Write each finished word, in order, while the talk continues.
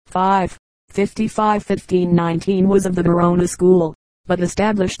1519 was of the Verona school, but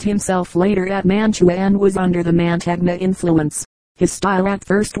established himself later at Mantua and was under the Mantegna influence. His style at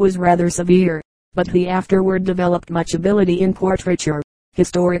first was rather severe, but he afterward developed much ability in portraiture,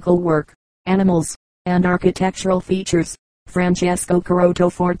 historical work, animals, and architectural features. Francesco Carotto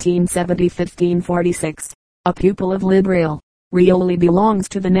 1470-1546, a pupil of Libreal, Rioli belongs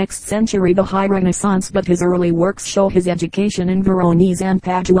to the next century, the High Renaissance, but his early works show his education in Veronese and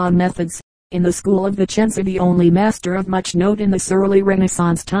Paduan methods. In the school of Vicenza the only master of much note in this early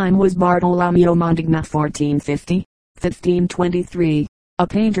Renaissance time was Bartolomeo Mantegna 1450-1523, a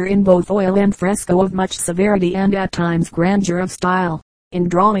painter in both oil and fresco of much severity and at times grandeur of style. In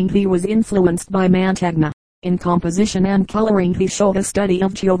drawing he was influenced by Mantegna. In composition and coloring he showed a study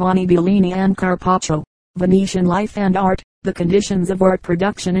of Giovanni Bellini and Carpaccio. Venetian life and art. The conditions of art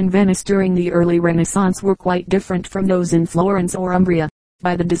production in Venice during the early Renaissance were quite different from those in Florence or Umbria.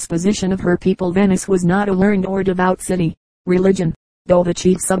 By the disposition of her people Venice was not a learned or devout city. Religion, though the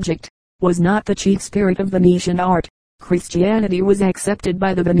chief subject, was not the chief spirit of Venetian art. Christianity was accepted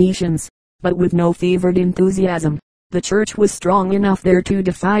by the Venetians, but with no fevered enthusiasm. The church was strong enough there to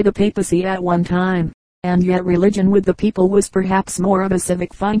defy the papacy at one time, and yet religion with the people was perhaps more of a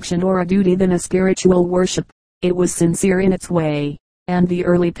civic function or a duty than a spiritual worship. It was sincere in its way, and the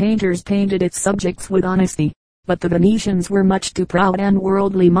early painters painted its subjects with honesty. But the Venetians were much too proud and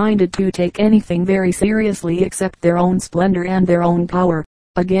worldly minded to take anything very seriously except their own splendor and their own power.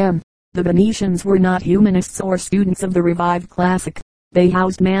 Again, the Venetians were not humanists or students of the revived classic. They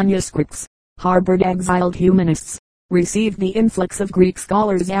housed manuscripts, harbored exiled humanists, received the influx of Greek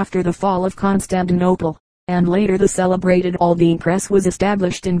scholars after the fall of Constantinople, and later the celebrated Aldine Press was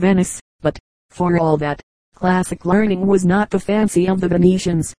established in Venice. But, for all that, classic learning was not the fancy of the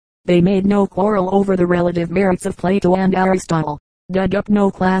Venetians. They made no quarrel over the relative merits of Plato and Aristotle, dug up no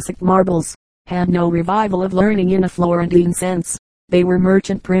classic marbles, had no revival of learning in a Florentine sense. They were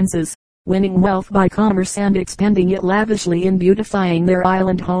merchant princes, winning wealth by commerce and expending it lavishly in beautifying their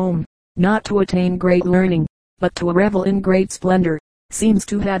island home. Not to attain great learning, but to revel in great splendor, seems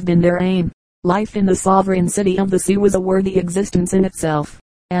to have been their aim. Life in the sovereign city of the sea was a worthy existence in itself,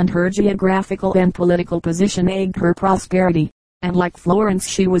 and her geographical and political position egged her prosperity. And like Florence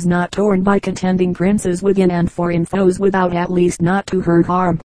she was not torn by contending princes within and foreign foes without at least not to her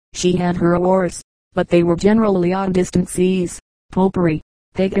harm. She had her wars, but they were generally on distant seas. Popery,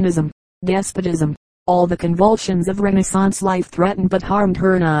 paganism, despotism, all the convulsions of Renaissance life threatened but harmed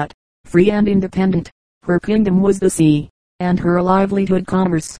her not. Free and independent, her kingdom was the sea, and her livelihood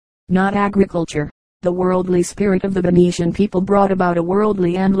commerce, not agriculture. The worldly spirit of the Venetian people brought about a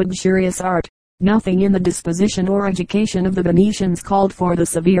worldly and luxurious art. Nothing in the disposition or education of the Venetians called for the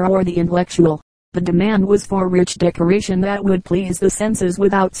severe or the intellectual. The demand was for rich decoration that would please the senses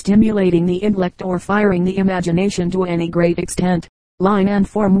without stimulating the intellect or firing the imagination to any great extent. Line and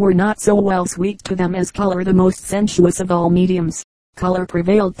form were not so well sweet to them as color, the most sensuous of all mediums. Color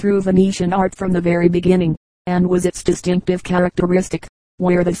prevailed through Venetian art from the very beginning, and was its distinctive characteristic.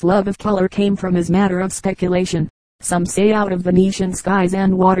 Where this love of color came from is matter of speculation. Some say out of Venetian skies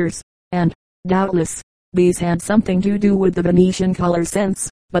and waters, and, doubtless, these had something to do with the Venetian color sense,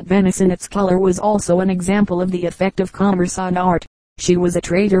 but Venice in its color was also an example of the effect of commerce on art. She was a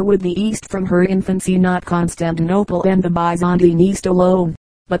trader with the East from her infancy, not Constantinople and the Byzantine East alone,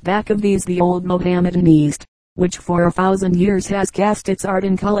 but back of these the old Mohammedan East, which for 1,000 years has cast its art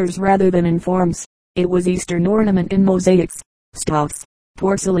in colors rather than in forms. It was Eastern ornament in mosaics, stuffs,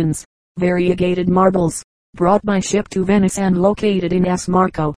 porcelains, variegated marbles, brought by ship to Venice and located in S.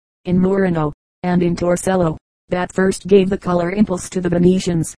 Marco, in Murano, and in Torcello, that first gave the color impulse to the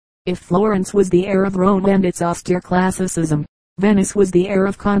Venetians. If Florence was the heir of Rome and its austere classicism, Venice was the heir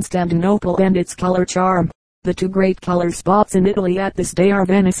of Constantinople and its color charm. The two great color spots in Italy at this day are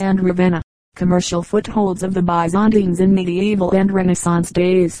Venice and Ravenna, commercial footholds of the Byzantines in medieval and Renaissance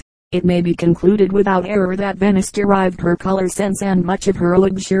days. It may be concluded without error that Venice derived her color sense and much of her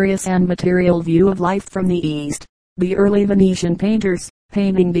luxurious and material view of life from the East. The early Venetian painters,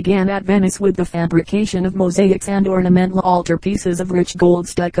 painting began at Venice with the fabrication of mosaics and ornamental altarpieces of rich gold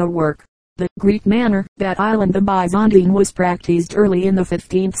stucco work. The Greek manner, that island the Byzantine, was practiced early in the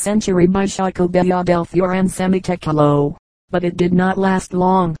 15th century by Jacobeo del Fiore and Semitecolo, but it did not last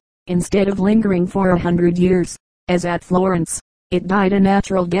long. Instead of lingering for 100 years, as at Florence, it died a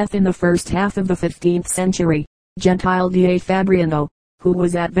natural death in the first half of the 15th century. Gentile da Fabriano, who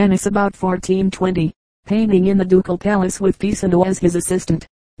was at Venice about 1420, painting in the ducal palace with Pisano as his assistant,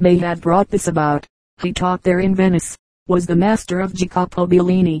 may have brought this about. He taught there in Venice, was the master of Jacopo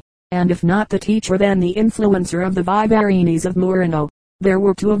Bellini, and if not the teacher then the influencer of the Vivarines of Murano. There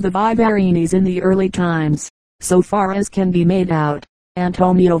were two of the Vivarinis in the early times, so far as can be made out.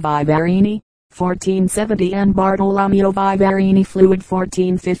 Antonio Vivarini, 1470, and Bartolomeo Vivarini Fluid,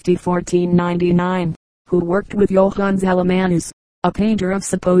 1450-1499, who worked with Johann Zellermanus, a painter of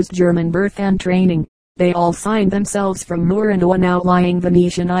supposed German birth and training. They all signed themselves from Murano, an outlying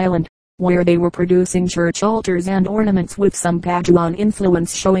Venetian island, where they were producing church altars and ornaments with some Paduan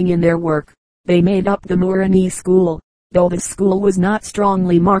influence showing in their work. They made up the Muranese school, though this school was not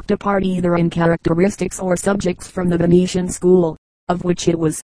strongly marked apart either in characteristics or subjects from the Venetian school, of which it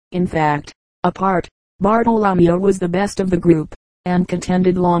was, in fact, a part. Bartolomeo was the best of the group, and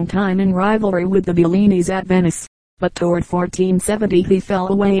contended long time in rivalry with the Bellinis at Venice, but toward 1470 he fell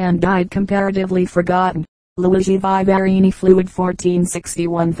away and died comparatively forgotten. Luigi Vivarini Fluid,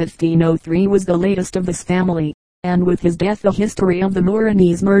 1461-1503, was the latest of this family, and with his death the history of the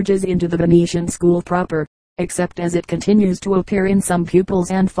Muranese merges into the Venetian school proper, except as it continues to appear in some pupils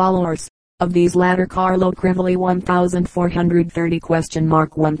and followers. Of these latter, Carlo Crivoli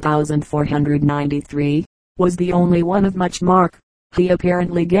 1493 was the only one of much mark. He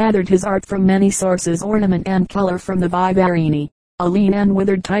apparently gathered his art from many sources, ornament and color from the Vivarini, a lean and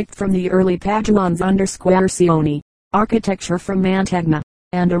withered type from the early Paduans under Squarcione, architecture from Mantegna,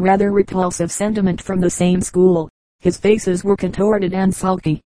 and a rather repulsive sentiment from the same school. His faces were contorted and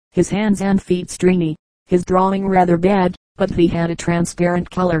sulky, his hands and feet stringy, his drawing rather bad, but he had a transparent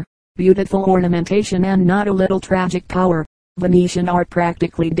color, beautiful ornamentation, and not a little tragic power. Venetian art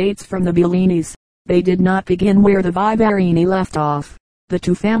practically dates from the Bellinis. They did not begin where the Vivarini left off. The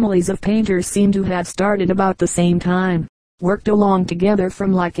two families of painters seem to have started about the same time, worked along together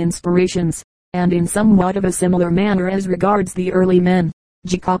from like inspirations, and in somewhat of a similar manner as regards the early men.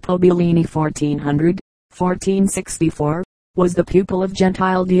 Jacopo Bellini 1464, was the pupil of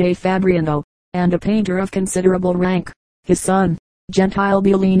Gentile da Fabriano, and a painter of considerable rank. His son, Gentile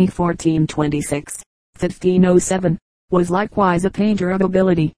Bellini 1507, was likewise a painter of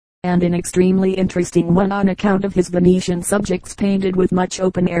ability, and an extremely interesting one on account of his Venetian subjects painted with much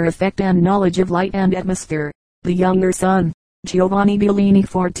open-air effect and knowledge of light and atmosphere. The younger son, Giovanni Bellini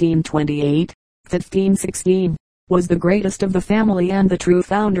 1516, was the greatest of the family and the true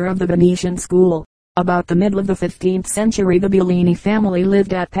founder of the Venetian school. About the middle of the 15th century the Bellini family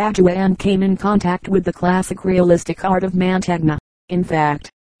lived at Padua and came in contact with the classic realistic art of Mantegna. In fact,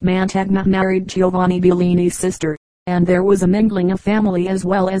 Mantegna married Giovanni Bellini's sister, and there was a mingling of family as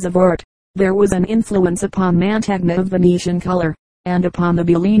well as of art. There was an influence upon Mantegna of Venetian color, and upon the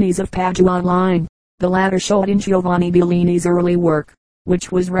Bellinis of Padua line. The latter showed in Giovanni Bellini's early work,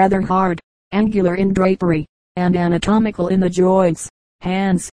 which was rather hard, angular in drapery, and anatomical in the joints,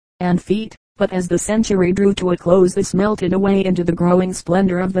 hands, and feet, but as the century drew to a close this melted away into the growing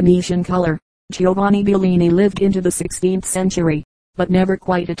splendor of Venetian color. Giovanni Bellini lived into the 16th century, but never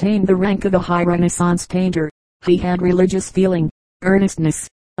quite attained the rank of a high Renaissance painter. He had religious feeling, earnestness,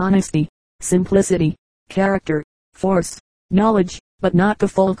 honesty, simplicity, character, force, knowledge, but not the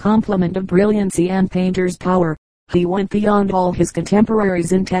full complement of brilliancy and painter's power. He went beyond all his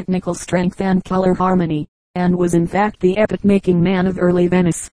contemporaries in technical strength and color harmony, and was in fact the epoch-making man of early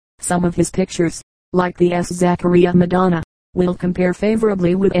Venice. Some of his pictures, like the S. Zaccaria Madonna, will compare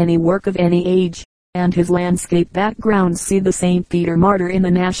favorably with any work of any age, and his landscape backgrounds see the St. Peter Martyr in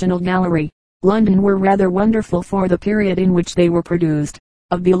the National Gallery, London, were rather wonderful for the period in which they were produced.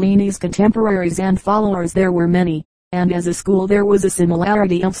 Of Bellini's contemporaries and followers there were many, and as a school there was a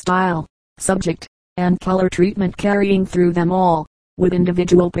similarity of style, subject, and color treatment carrying through them all, with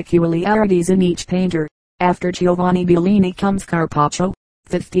individual peculiarities in each painter. After Giovanni Bellini comes Carpaccio,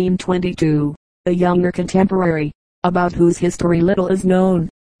 1522, a younger contemporary, about whose history little is known.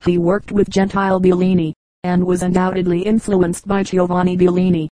 He worked with Gentile Bellini, and was undoubtedly influenced by Giovanni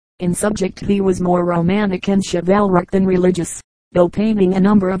Bellini. In subject he was more romantic and chivalric than religious, though painting a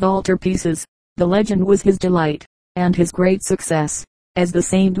number of altar pieces. The legend was his delight, and his great success, as the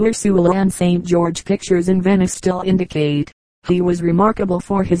Saint Ursula and Saint George pictures in Venice still indicate. He was remarkable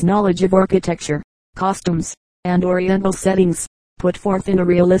for his knowledge of architecture, costumes, and oriental settings, put forth in a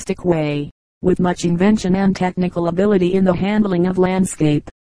realistic way, with much invention and technical ability in the handling of landscape,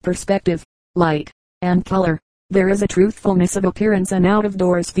 perspective, light, and color. There is a truthfulness of appearance and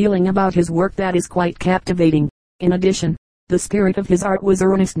out-of-doors feeling about his work that is quite captivating. In addition, the spirit of his art was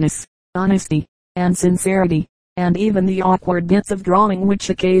earnestness, honesty, and sincerity, and even the awkward bits of drawing which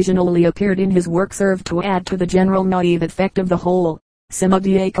occasionally appeared in his work served to add to the general naive effect of the whole. Cima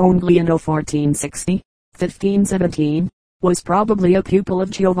di Congliano 1517, was probably a pupil of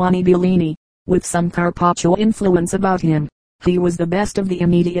Giovanni Bellini, with some Carpaccio influence about him. He was the best of the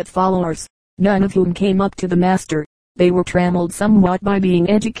immediate followers, none of whom came up to the master. They were trammeled somewhat by being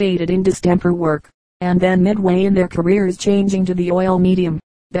educated in distemper work, and then midway in their careers changing to the oil medium,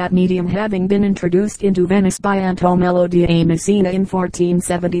 that medium having been introduced into Venice by Antonello da Messina in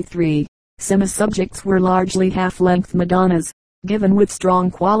 1473. Cima's subjects were largely half-length Madonnas, given with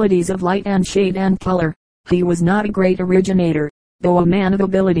strong qualities of light and shade and color. He was not a great originator, though a man of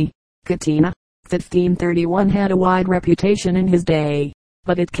ability. Catena, 1531, had a wide reputation in his day,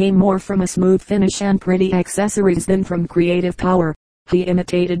 but it came more from a smooth finish and pretty accessories than from creative power. He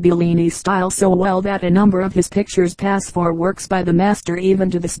imitated Bellini's style so well that a number of his pictures pass for works by the master even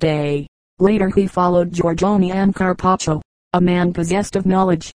to this day. Later he followed Giorgione and Carpaccio, a man possessed of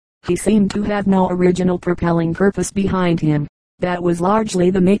knowledge. He seemed to have no original propelling purpose behind him. That was largely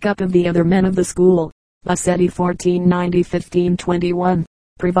the make-up of the other men of the school. Bassetti 1490-1521,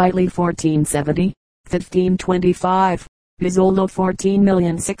 Previtli 1470, 1525, Pizzolo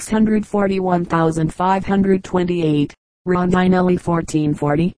 14,641,528, Rondinelli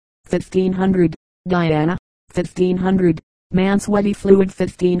 1440, 1500, Diana, 1500, Mansueti Fluid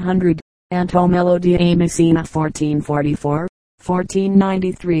 1500, Antonello da Messina 1444,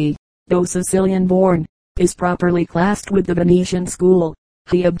 1493, though Sicilian born, is properly classed with the Venetian school.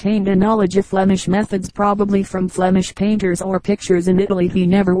 He obtained a knowledge of Flemish methods probably from Flemish painters or pictures in Italy. He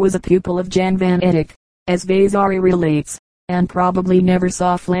never was a pupil of Jan van Eyck, as Vasari relates, and probably never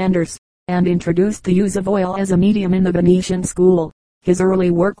saw Flanders, and introduced the use of oil as a medium in the Venetian school. His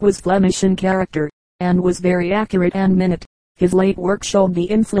early work was Flemish in character, and was very accurate and minute. His late work showed the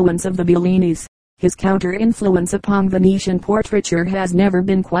influence of the Bellinis. His counter-influence upon Venetian portraiture has never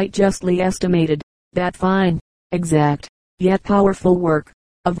been quite justly estimated. That fine, exact, yet powerful work,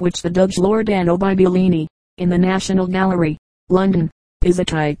 of which the Doge Loredano by Bellini, in the National Gallery, London, is a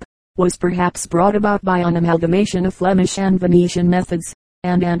type, was perhaps brought about by an amalgamation of Flemish and Venetian methods,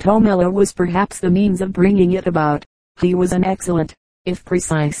 and Antonello was perhaps the means of bringing it about. He was an excellent, if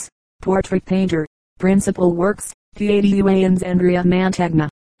precise, portrait painter. Principal works: Piedi Uans Andrea Mantegna,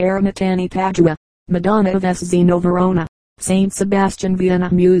 Ermitani Padua, Madonna of Zeno Verona, Saint Sebastian Vienna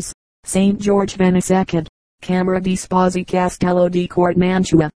Muse, Saint George Venice Echid, Camera di Sposi Castello di Corte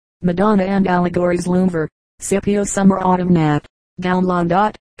Mantua, Madonna and Allegories Lumber, Scipio Summer Autumn Nat,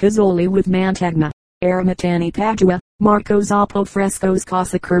 Downlandot, Cazzoli with Mantegna, Ermitani Padua, Marco Zoppo Frescoes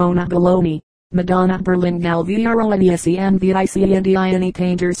Casa Corona Bologna, Madonna Berlin Galviero Aniesi and Vici Indiani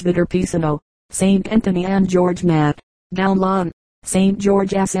Painters Vitor Pisano, Saint Anthony and George Nat, Downlawn, Saint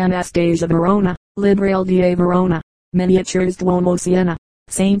George S. Anastasia Verona, Librel di Verona, Miniatures Duomo Siena,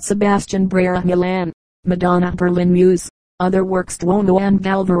 Saint Sebastian Brera Milan, Madonna Berlin Muse, other works Duomo and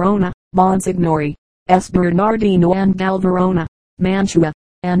Dal Verona, Bonsignori, S. Bernardino and Dal Verona, Mantua,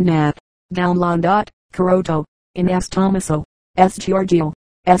 and Nat, Downlandot, Carotto, in S. Tommaso, S. Giorgio,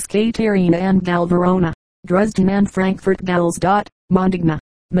 S. Caterina and Dal Verona, Dresden and Frankfurt Gals. Mondigna,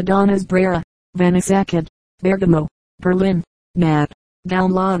 Madonna's Brera, Venice Echid, Bergamo, Berlin, Nat,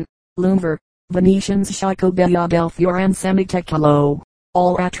 Downlawn, Lumber, Venetians Sciacobea del Fiore and Semitecolo.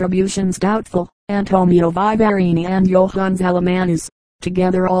 All attributions doubtful. Antonio Vivarini and Johann Zalamanus,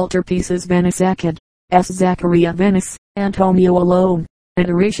 together altarpieces Venice Echid, S. Zaccaria Venice, Antonio alone.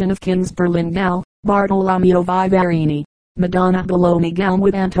 Adoration of Kings Berlin Gal, Bartolomeo Vivarini, Madonna Bologna gown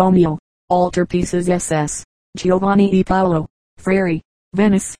with Antonio. Altarpieces SS. Giovanni e Paolo, Freri,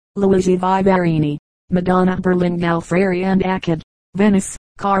 Venice, Luigi Vivarini, Madonna Berlin Gal Freri and Echid, Venice,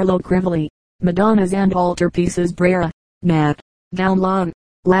 Carlo Crivoli, Madonnas and altarpieces Brera, Nat, Downlawn,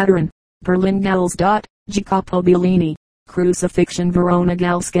 Lateran, Berlin Gals. Jacopo Bellini, Crucifixion Verona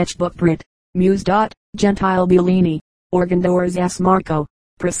Gal Sketchbook Brit, Muse. Gentile Bellini, Organ Doors S. Marco,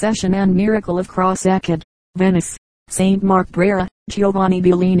 Procession and Miracle of Cross Echid, Venice, Saint Mark Brera, Giovanni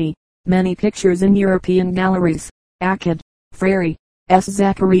Bellini, many pictures in European galleries, Echid, Freri, S.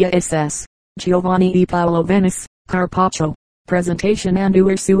 Zaccaria SS, Giovanni e Paolo Venice, Carpaccio, Presentation and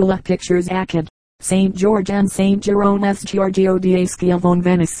Ursula pictures Echid, Saint George and Saint Jerome S. Giorgio di Schiavone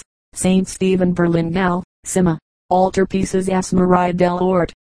Venice, Saint Stephen Berlin Gal, Cima, altarpieces S. Maria del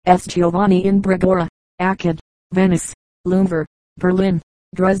Orte, S. Giovanni in Bregora, Echid, Venice, Lumber, Berlin,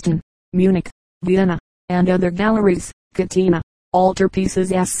 Dresden, Munich, Vienna, and other galleries. Catena,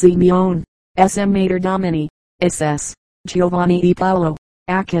 altarpieces S. Simeone, S. M. Mater Domini, SS, Giovanni e Paolo,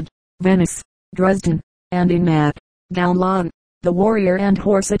 Echid, Venice, Dresden, and in Nat, Downlawn, The Warrior and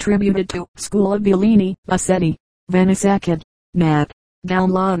Horse attributed to School of Bellini, Bassetti, Venice Echid, Nat,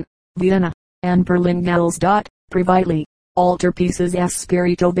 Downlawn, Vienna, and Berlin Gals. Previtli, altarpieces S.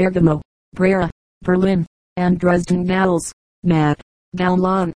 Spirito Bergamo, Brera, Berlin, and Dresden Gals, Nat,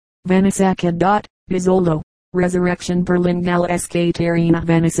 Downlawn, Venice Echid. Pizzolo, Resurrection Berlin Gal S. Caterina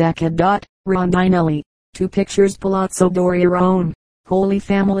Venice Echid. Rondinelli, 2 pictures Palazzo Dorierone. Holy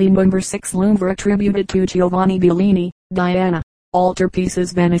Family No. 6 Louvre attributed to Giovanni Bellini. Diana.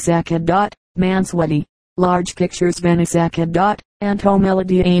 Altarpieces Venice Aqueduct, Mansueti. Large pictures Venice Aqueduct, Antonella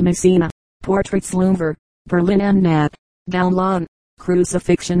di Messina. Portraits Louvre, Berlin and Nat. Downlawn.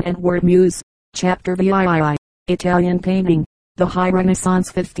 Crucifixion Edward Muse. Chapter VII. Italian painting. The High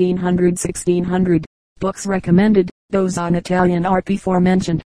Renaissance 1500-1600. Books recommended, those on Italian art before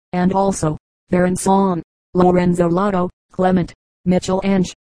mentioned, and also, Berenson, Lorenzo Lotto, Clement,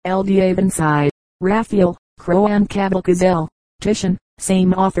 Mitchell-Enge, L. D'Avenside, Raphael, Crowe and Cavalcaselle. Titian,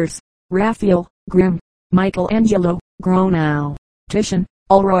 same authors. Raphael, Grimm. Michelangelo, Gronau. Titian,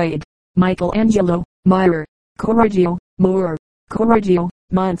 Ulroyd. Michelangelo, Meyer. Correggio, Moore. Correggio,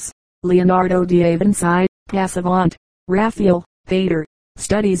 Muntz. Leonardo D'Avenside, Passavant. Raphael, Pater.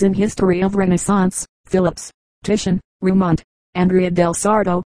 Studies in History of Renaissance, Phillips. Titian, Rumont. Andrea del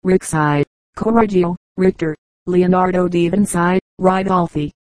Sarto, Rixide. Correggio, Richter. Leonardo D'Avenside,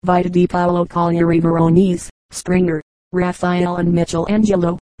 Ridolfi. Vita di Paolo Collieri Veronese, Springer. Raphael and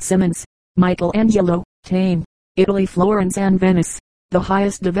Michelangelo, Simmons. Michelangelo, Tame. Italy, Florence and Venice. The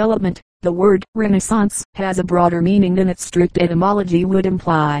highest development. The word Renaissance has a broader meaning than its strict etymology would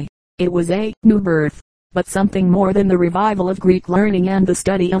imply. It was a new birth, but something more than the revival of Greek learning and the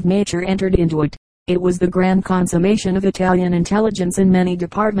study of nature entered into it. It was the grand consummation of Italian intelligence in many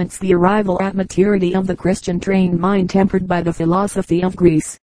departments, the arrival at maturity of the Christian trained mind tempered by the philosophy of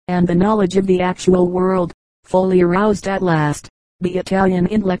Greece, and the knowledge of the actual world. Fully aroused at last, the Italian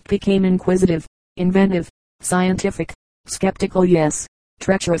intellect became inquisitive, inventive, scientific, skeptical, yes,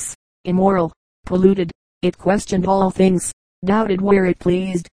 treacherous, immoral, polluted. It questioned all things, doubted where it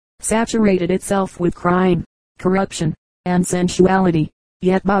pleased, saturated itself with crime, corruption, and sensuality,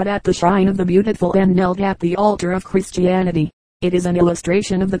 yet bowed at the shrine of the beautiful and knelt at the altar of Christianity. It is an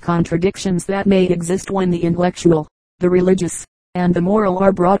illustration of the contradictions that may exist when the intellectual, the religious, and the moral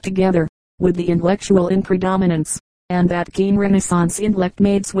are brought together, with the intellectual in predominance, and that keen Renaissance intellect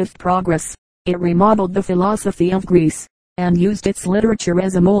made swift progress. It remodeled the philosophy of Greece, and used its literature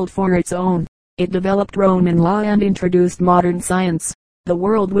as a mold for its own. It developed Roman law and introduced modern science. The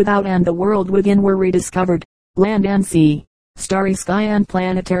world without and the world within were rediscovered. Land and sea, starry sky and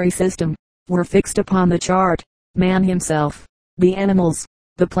planetary system, were fixed upon the chart. Man himself, the animals,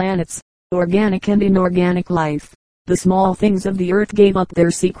 the planets, organic and inorganic life, the small things of the earth gave up their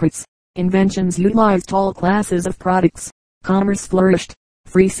secrets. Inventions utilized all classes of products. Commerce flourished.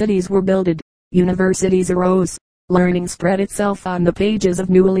 Free cities were builded. Universities arose. Learning spread itself on the pages of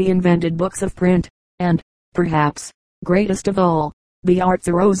newly invented books of print. And, perhaps, greatest of all, the arts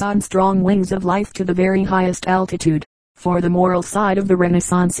arose on strong wings of life to the very highest altitude. For the moral side of the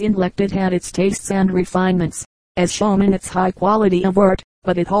Renaissance intellect, it had its tastes and refinements, as shown in its high quality of art,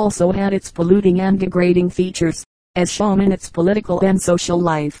 but it also had its polluting and degrading features, as shown in its political and social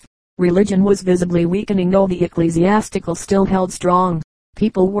life. Religion was visibly weakening, though the ecclesiastical still held strong.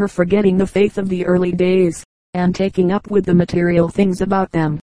 People were forgetting the faith of the early days, and taking up with the material things about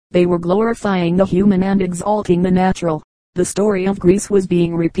them. They were glorifying the human and exalting the natural. The story of Greece was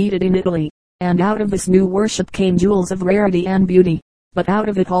being repeated in Italy, and out of this new worship came jewels of rarity and beauty. But out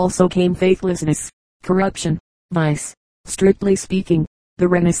of it also came faithlessness, corruption, vice. Strictly speaking, the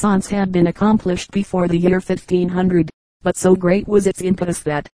Renaissance had been accomplished before the year 1500, but so great was its impetus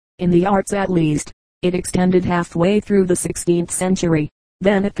that, in the arts at least, it extended halfway through the 16th century.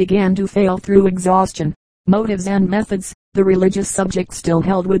 Then it began to fail through exhaustion. Motives and methods, the religious subject still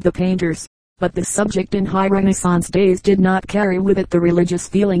held with the painters, but the subject in high Renaissance days did not carry with it the religious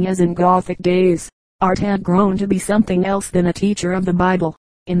feeling as in Gothic days. Art had grown to be something else than a teacher of the Bible.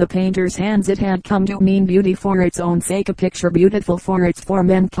 In the painter's hands it had come to mean beauty for its own sake, a picture beautiful for its form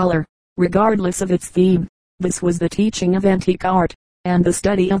and color, regardless of its theme. This was the teaching of antique art, and the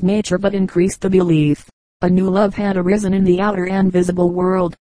study of nature but increased the belief. A new love had arisen in the outer and visible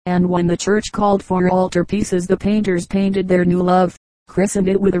world, and when the church called for altar pieces, the painters painted their new love, christened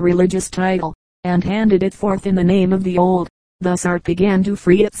it with a religious title, and handed it forth in the name of the old. Thus art began to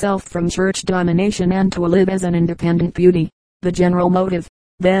free itself from church domination and to live as an independent beauty. The general motive,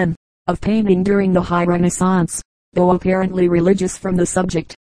 then, of painting during the high Renaissance, though apparently religious from the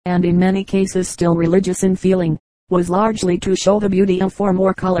subject, and in many cases still religious in feeling, was largely to show the beauty of form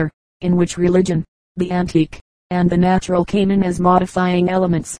or color, in which religion, the antique, and the natural came in as modifying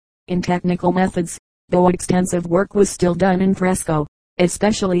elements. In technical methods, though extensive work was still done in fresco,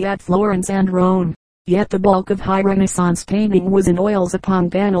 especially at Florence and Rome, yet the bulk of high Renaissance painting was in oils upon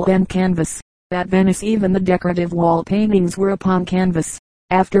panel and canvas. At Venice even the decorative wall paintings were upon canvas,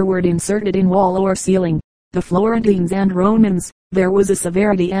 afterward inserted in wall or ceiling. The Florentines and Romans. There was a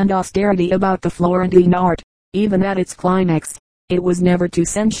severity and austerity about the Florentine art, even at its climax. It was never too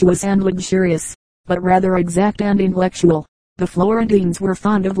sensuous and luxurious, but rather exact and intellectual. The Florentines were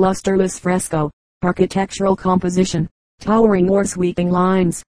fond of lusterless fresco, architectural composition, towering or sweeping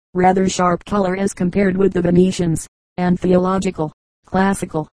lines, rather sharp color as compared with the Venetians, and theological,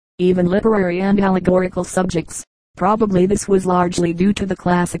 classical, even literary and allegorical subjects. Probably this was largely due to the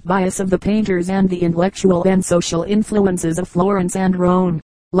classic bias of the painters and the intellectual and social influences of Florence and Rome.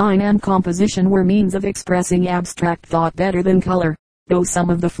 Line and composition were means of expressing abstract thought better than color, though some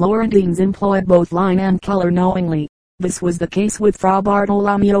of the Florentines employed both line and color knowingly. This was the case with Fra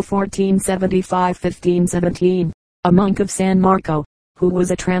Bartolomeo 1475-1517, a monk of San Marco, who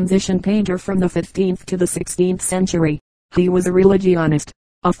was a transition painter from the 15th to the 16th century. He was a religionist,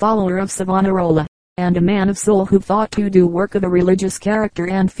 a follower of Savonarola, and a man of soul who thought to do work of a religious character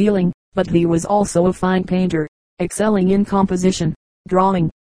and feeling, but he was also a fine painter, excelling in composition, drawing,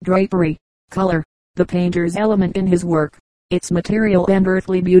 drapery, color. The painter's element in his work, its material and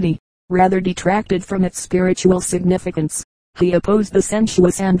earthly beauty, rather detracted from its spiritual significance. He opposed the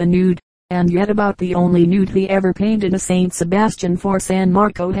sensuous and the nude, and yet about the only nude he ever painted, a Saint Sebastian for San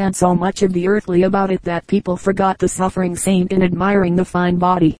Marco, had so much of the earthly about it that people forgot the suffering saint in admiring the fine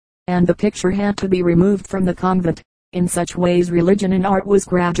body, and the picture had to be removed from the convent. In such ways religion in art was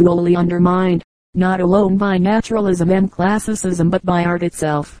gradually undermined, not alone by naturalism and classicism but by art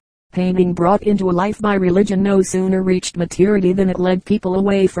itself. Painting brought into life by religion no sooner reached maturity than it led people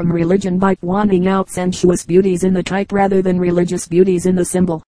away from religion by pointing out sensuous beauties in the type rather than religious beauties in the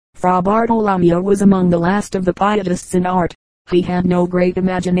symbol. Fra Bartolomeo was among the last of the pietists in art. He had no great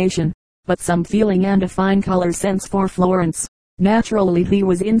imagination, but some feeling and a fine color sense for Florence. Naturally he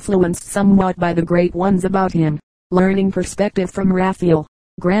was influenced somewhat by the great ones about him, learning perspective from Raphael,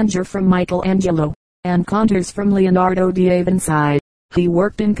 grandeur from Michelangelo, and contours from Leonardo da Vinci. He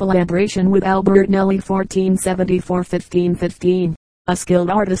worked in collaboration with Albertinelli 1474-1515, a skilled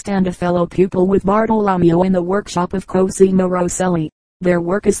artist and a fellow pupil with Bartolomeo in the workshop of Cosimo Rosselli. Their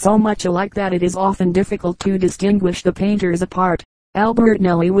work is so much alike that it is often difficult to distinguish the painters apart.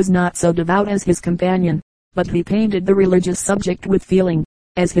 Albertinelli was not so devout as his companion, but he painted the religious subject with feeling,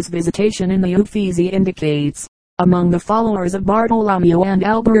 as his visitation in the Uffizi indicates. Among the followers of Bartolomeo and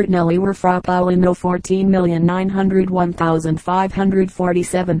Albertinelli were Fra Paolino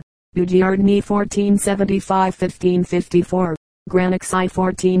 14,901,547, Bugiardini 1475-1554, Granacci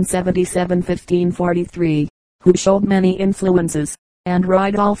 1477-1543, who showed many influences, and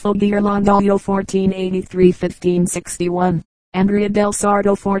Ridolfo Ghirlandaio 1483-1561. Andrea del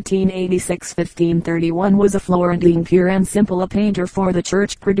Sarto 1486-1531 was a Florentine pure and simple, a painter for the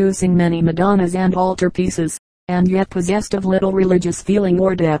church, producing many Madonnas and altar pieces, and yet possessed of little religious feeling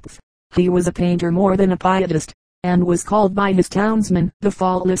or depth. He was a painter more than a pietist, and was called by his townsmen the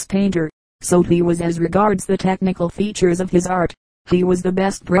faultless painter. So he was as regards the technical features of his art. He was the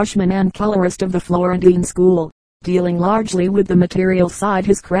best brushman and colorist of the Florentine school. Dealing largely with the material side,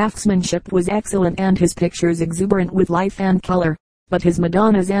 his craftsmanship was excellent and his pictures exuberant with life and color. But his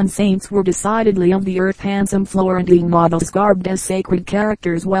Madonnas and saints were decidedly of the earth, handsome Florentine models garbed as sacred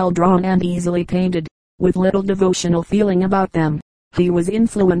characters, well drawn and easily painted, with little devotional feeling about them. He was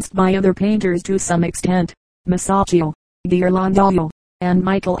influenced by other painters to some extent. Masaccio, Ghirlandaio, and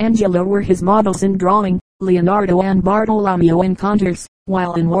Michelangelo were his models in drawing, Leonardo and Bartolomeo in contours,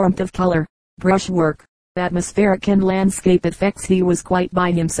 while in warmth of color, brushwork, atmospheric and landscape effects he was quite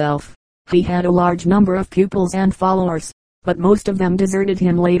by himself. He had a large number of pupils and followers, but most of them deserted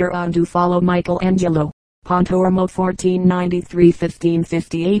him later on to follow Michelangelo. Pontormo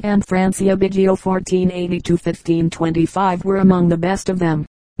 1493-1558 and Francia Biggio 1482-1525 were among the best of them.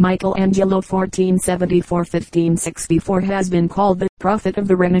 Michelangelo 1474-1564 has been called the prophet of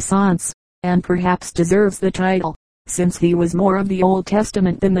the Renaissance, and perhaps deserves the title, since he was more of the Old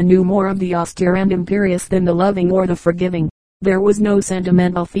Testament than the New, more of the austere and imperious than the loving or the forgiving. There was no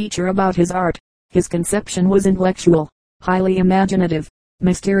sentimental feature about his art. His conception was intellectual, highly imaginative,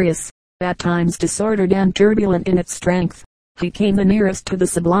 mysterious, at times disordered and turbulent in its strength. He came the nearest to the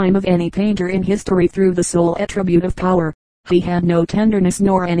sublime of any painter in history through the sole attribute of power. He had no tenderness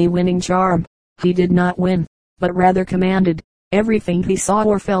nor any winning charm. He did not win, but rather commanded. Everything he saw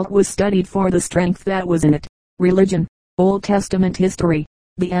or felt was studied for the strength that was in it. Religion, Old Testament history,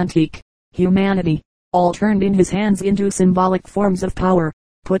 the antique, humanity, all turned in his hands into symbolic forms of power,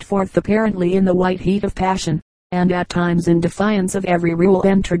 put forth apparently in the white heat of passion, and at times in defiance of every rule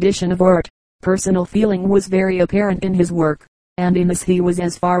and tradition of art. Personal feeling was very apparent in his work, and in this he was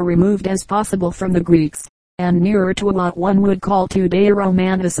as far removed as possible from the Greeks, and nearer to what one would call today a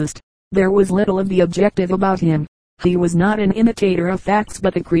romanticist. There was little of the objective about him. He was not an imitator of facts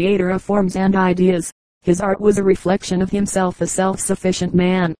but the creator of forms and ideas. His art was a reflection of himself, a self-sufficient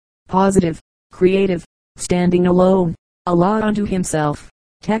man, positive, creative, standing alone, a law unto himself.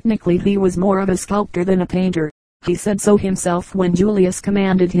 Technically he was more of a sculptor than a painter. He said so himself when Julius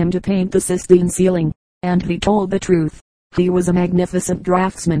commanded him to paint the Sistine ceiling, and he told the truth. He was a magnificent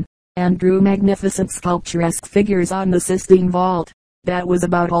draftsman, and drew magnificent sculpturesque figures on the Sistine vault. That was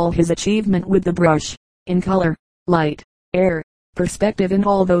about all his achievement with the brush. In color, light, air, perspective and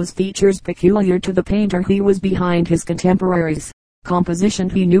all those features peculiar to the painter he was behind his contemporaries. Composition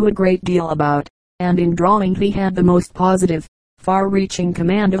he knew a great deal about, and in drawing he had the most positive, far-reaching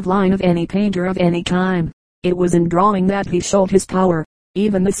command of line of any painter of any time. It was in drawing that he showed his power.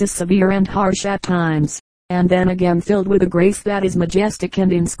 Even this is severe and harsh at times, and then again filled with a grace that is majestic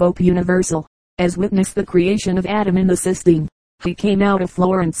and in scope universal, as witness the creation of Adam in the Sistine. He came out of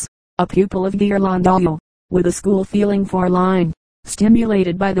Florence, a pupil of Ghirlandaio, with a school feeling for line,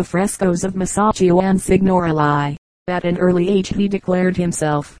 stimulated by the frescoes of Masaccio and Signorelli. At an early age he declared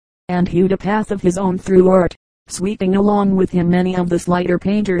himself, and hewed a path of his own through art, sweeping along with him many of the slighter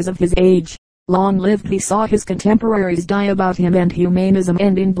painters of his age. Long lived he saw his contemporaries die about him and humanism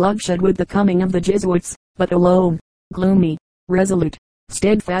end in bloodshed with the coming of the Jesuits, but alone, gloomy, resolute,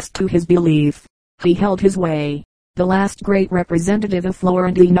 steadfast to his belief, he held his way. The last great representative of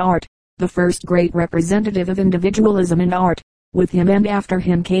Florentine art, the first great representative of individualism in art. With him and after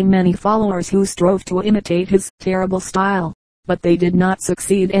him came many followers who strove to imitate his terrible style, but they did not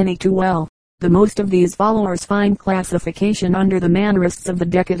succeed any too well. The most of these followers find classification under the Mannerists of the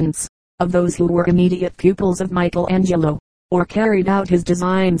Decadence. Of those who were immediate pupils of Michelangelo, or carried out his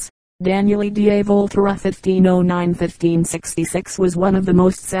designs, Daniele da Volterra 1509-1566 was one of the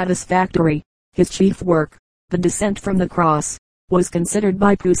most satisfactory. His chief work, The Descent from the Cross, was considered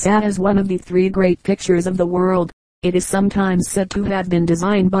by Poussin as one of the three great pictures of the world. It is sometimes said to have been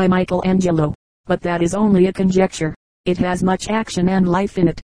designed by Michelangelo, but that is only a conjecture. It has much action and life in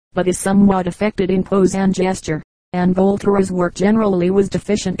it, but is somewhat affected in pose and gesture, and Volterra's work generally was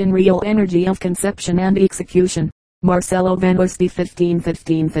deficient in real energy of conception and execution. Marcello Vannusti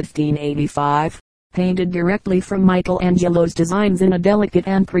 1515-1585, painted directly from Michelangelo's designs in a delicate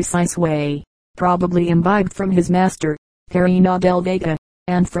and precise way, probably imbibed from his master, Perino del Vega,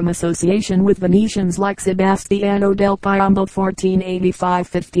 and from association with Venetians like Sebastiano del Piombo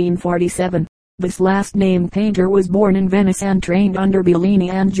 1485-1547. This last named painter was born in Venice and trained under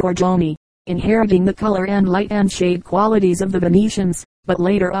Bellini and Giorgione, inheriting the color and light and shade qualities of the Venetians, but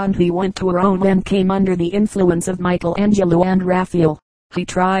later on he went to Rome and came under the influence of Michelangelo and Raphael. He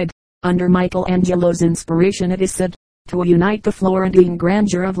tried, under Michelangelo's inspiration it is said, to unite the Florentine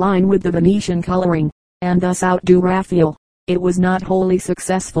grandeur of line with the Venetian coloring, and thus outdo Raphael. It was not wholly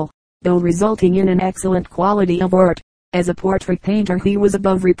successful, though resulting in an excellent quality of art. As a portrait painter he was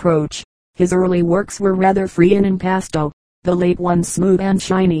above reproach. His early works were rather free in impasto, the late ones smooth and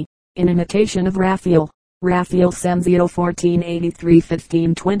shiny, in imitation of Raphael. Raphael Sanzio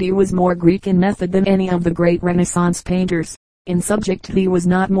 1483-1520 was more Greek in method than any of the great Renaissance painters. In subject he was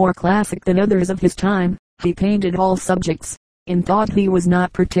not more classic than others of his time. He painted all subjects. In thought he was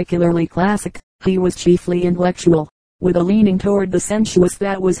not particularly classic. He was chiefly intellectual, with a leaning toward the sensuous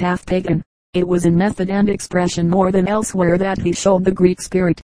that was half pagan. It was in method and expression more than elsewhere that he showed the Greek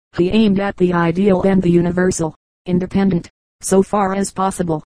spirit. He aimed at the ideal and the universal, independent, so far as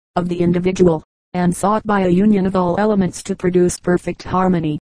possible, of the individual, and sought by a union of all elements to produce perfect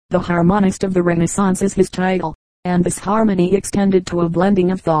harmony. The harmonist of the Renaissance is his title, and this harmony extended to a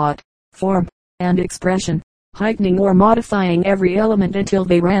blending of thought, form, and expression, heightening or modifying every element until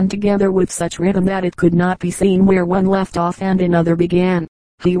they ran together with such rhythm that it could not be seen where one left off and another began.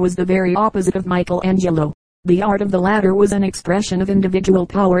 He was the very opposite of Michelangelo. The art of the latter was an expression of individual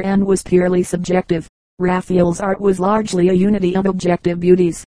power and was purely subjective. Raphael's art was largely a unity of objective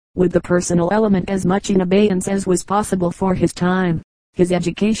beauties, with the personal element as much in abeyance as was possible for his time. His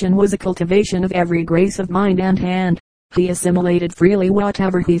education was a cultivation of every grace of mind and hand. He assimilated freely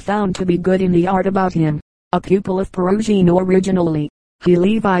whatever he found to be good in the art about him. A pupil of Perugino originally, he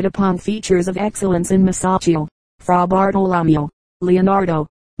levied upon features of excellence in Masaccio, Fra Bartolomeo, Leonardo,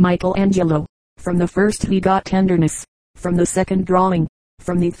 Michelangelo. From the first he got tenderness, from the second drawing,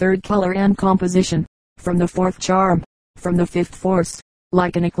 from the third color and composition, from the fourth charm, from the fifth force.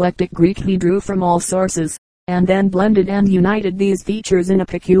 Like an eclectic Greek he drew from all sources, and then blended and united these features in a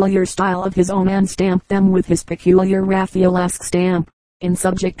peculiar style of his own and stamped them with his peculiar Raphaelesque stamp. In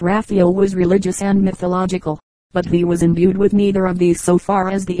subject Raphael was religious and mythological, but he was imbued with neither of these so far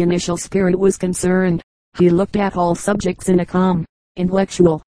as the initial spirit was concerned. He looked at all subjects in a calm,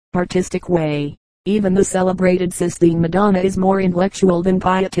 intellectual, artistic way. Even the celebrated Sistine Madonna is more intellectual than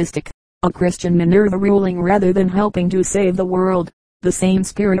pietistic. A Christian Minerva ruling rather than helping to save the world. The same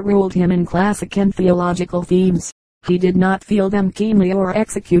spirit ruled him in classic and theological themes. He did not feel them keenly or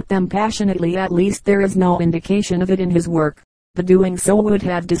execute them passionately, at least there is no indication of it in his work. The doing so would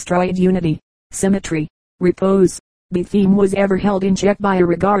have destroyed unity, symmetry, repose. The theme was ever held in check by a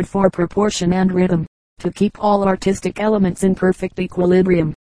regard for proportion and rhythm, to keep all artistic elements in perfect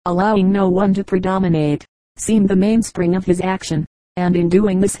equilibrium, allowing no one to predominate, seemed the mainspring of his action. And in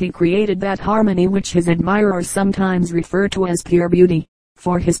doing this he created that harmony which his admirers sometimes refer to as pure beauty.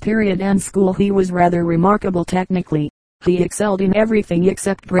 For his period and school he was rather remarkable technically. He excelled in everything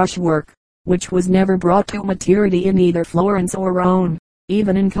except brushwork, which was never brought to maturity in either Florence or Rome.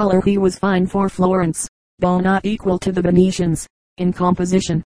 Even in color he was fine for Florence, though not equal to the Venetians. In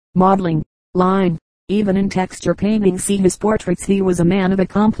composition, modeling, line, even in texture painting, see his portraits, he was a man of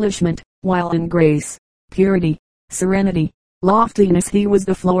accomplishment, while in grace, purity, serenity, loftiness he was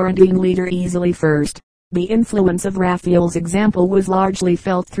the Florentine leader easily first. The influence of Raphael's example was largely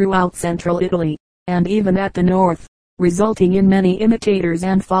felt throughout central Italy, and even at the north, resulting in many imitators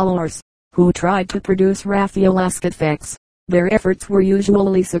and followers, who tried to produce Raphaelesque effects. Their efforts were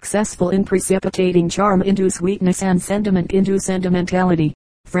usually successful in precipitating charm into sweetness and sentiment into sentimentality.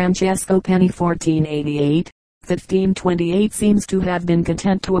 Francesco Penni 1488-1528 seems to have been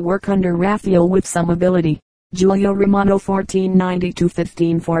content to work under Raphael with some ability. Giulio Romano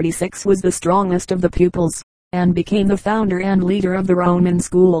 1490-1546 was the strongest of the pupils, and became the founder and leader of the Roman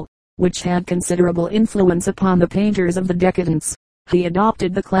school, which had considerable influence upon the painters of the decadence. He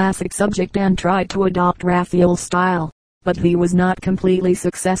adopted the classic subject and tried to adopt Raphael's style, but he was not completely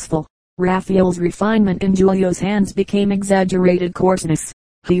successful. Raphael's refinement in Giulio's hands became exaggerated coarseness.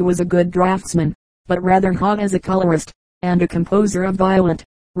 He was a good draftsman, but rather hot as a colorist, and a composer of violent,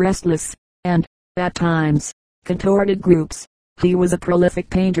 restless, and, at times, contorted groups. He was a prolific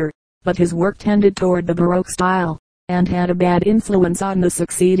painter, but his work tended toward the Baroque style, and had a bad influence on the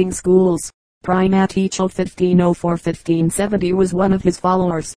succeeding schools. Primatico 1504-1570 was one of his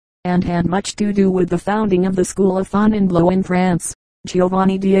followers, and had much to do with the founding of the school of Fontainebleau in France.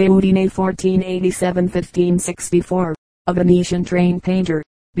 Giovanni da Udine 1487-1564, a Venetian trained painter,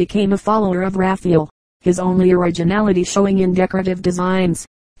 became a follower of Raphael, his only originality showing in decorative designs.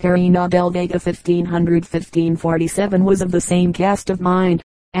 Carino del Vega 1500-1547 was of the same cast of mind.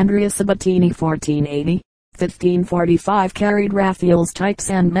 Andrea Sabatini 1480-1545 carried Raphael's types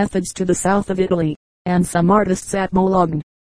and methods to the south of Italy, and some artists at Bologna,